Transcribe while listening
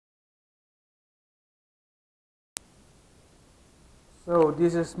So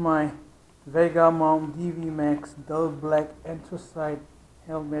this is my Vega mount DV Max dull black anthracite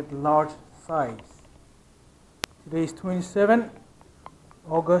helmet large size. Today is 27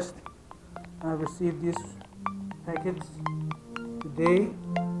 August. I received this package today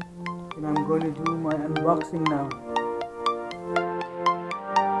and I'm going to do my unboxing now.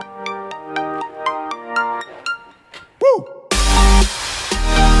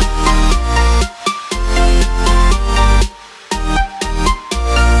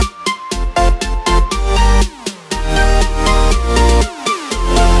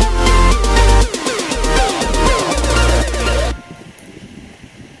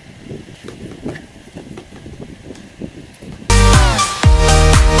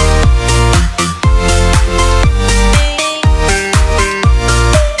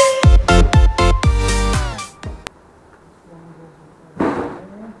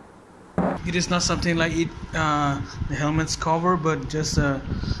 It is not something like the helmet's cover, but just a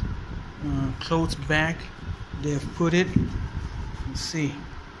clothes bag. They have put it. Let's see.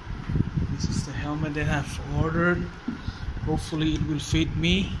 This is the helmet that I've ordered. Hopefully it will fit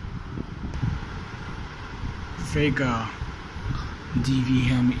me. Vega DV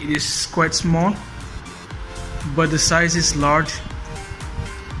helmet. It is quite small, but the size is large.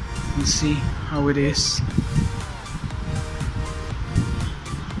 You see how it is.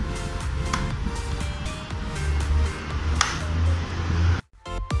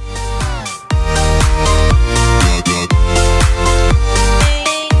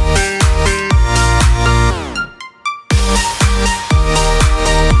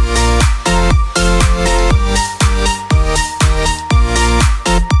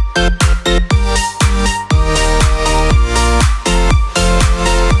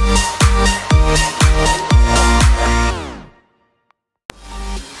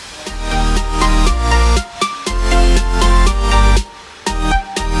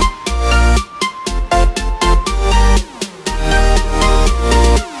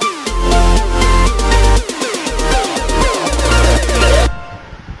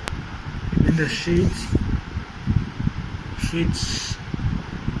 The shades fits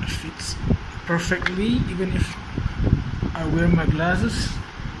perfectly. Even if I wear my glasses,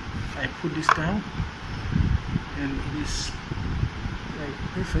 I put this down and it is like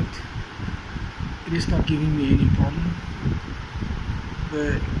perfect. It is not giving me any problem,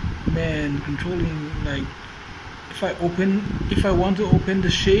 but man, controlling, like if I want to open the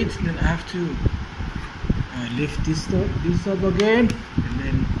shades, then I have to lift this up again and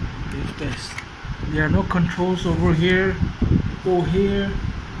then lift this. There are no controls over here or here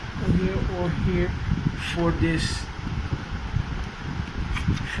or here or here for this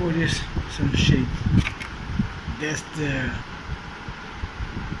sunshade. That's the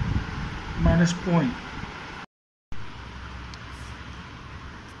minus point.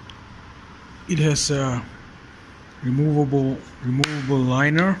 It has a removable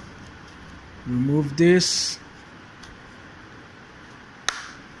liner. Remove this.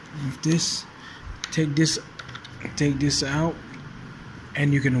 Remove this. Take this out,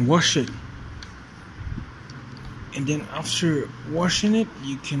 and you can wash it. And then after washing it,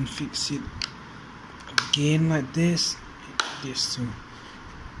 you can fix it again like this. This too.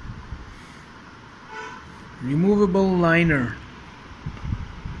 Removable liner.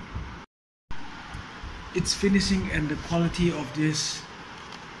 Its finishing and the quality of this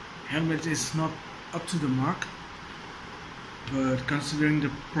helmet is not up to the mark, but considering the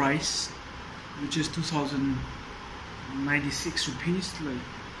price, which is 2,096 rupees, like you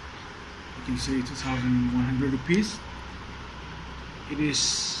can say 2,100 rupees, it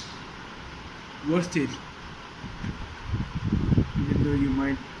is worth it. Even though you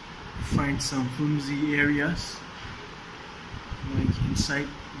might find some flimsy areas, like inside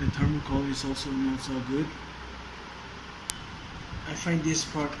the thermocol is also not so good. I find this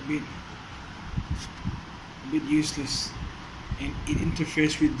part a bit useless, and it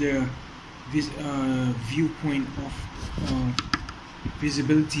interferes with the viewpoint of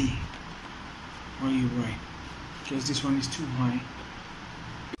visibility while you ride, because this one is too high.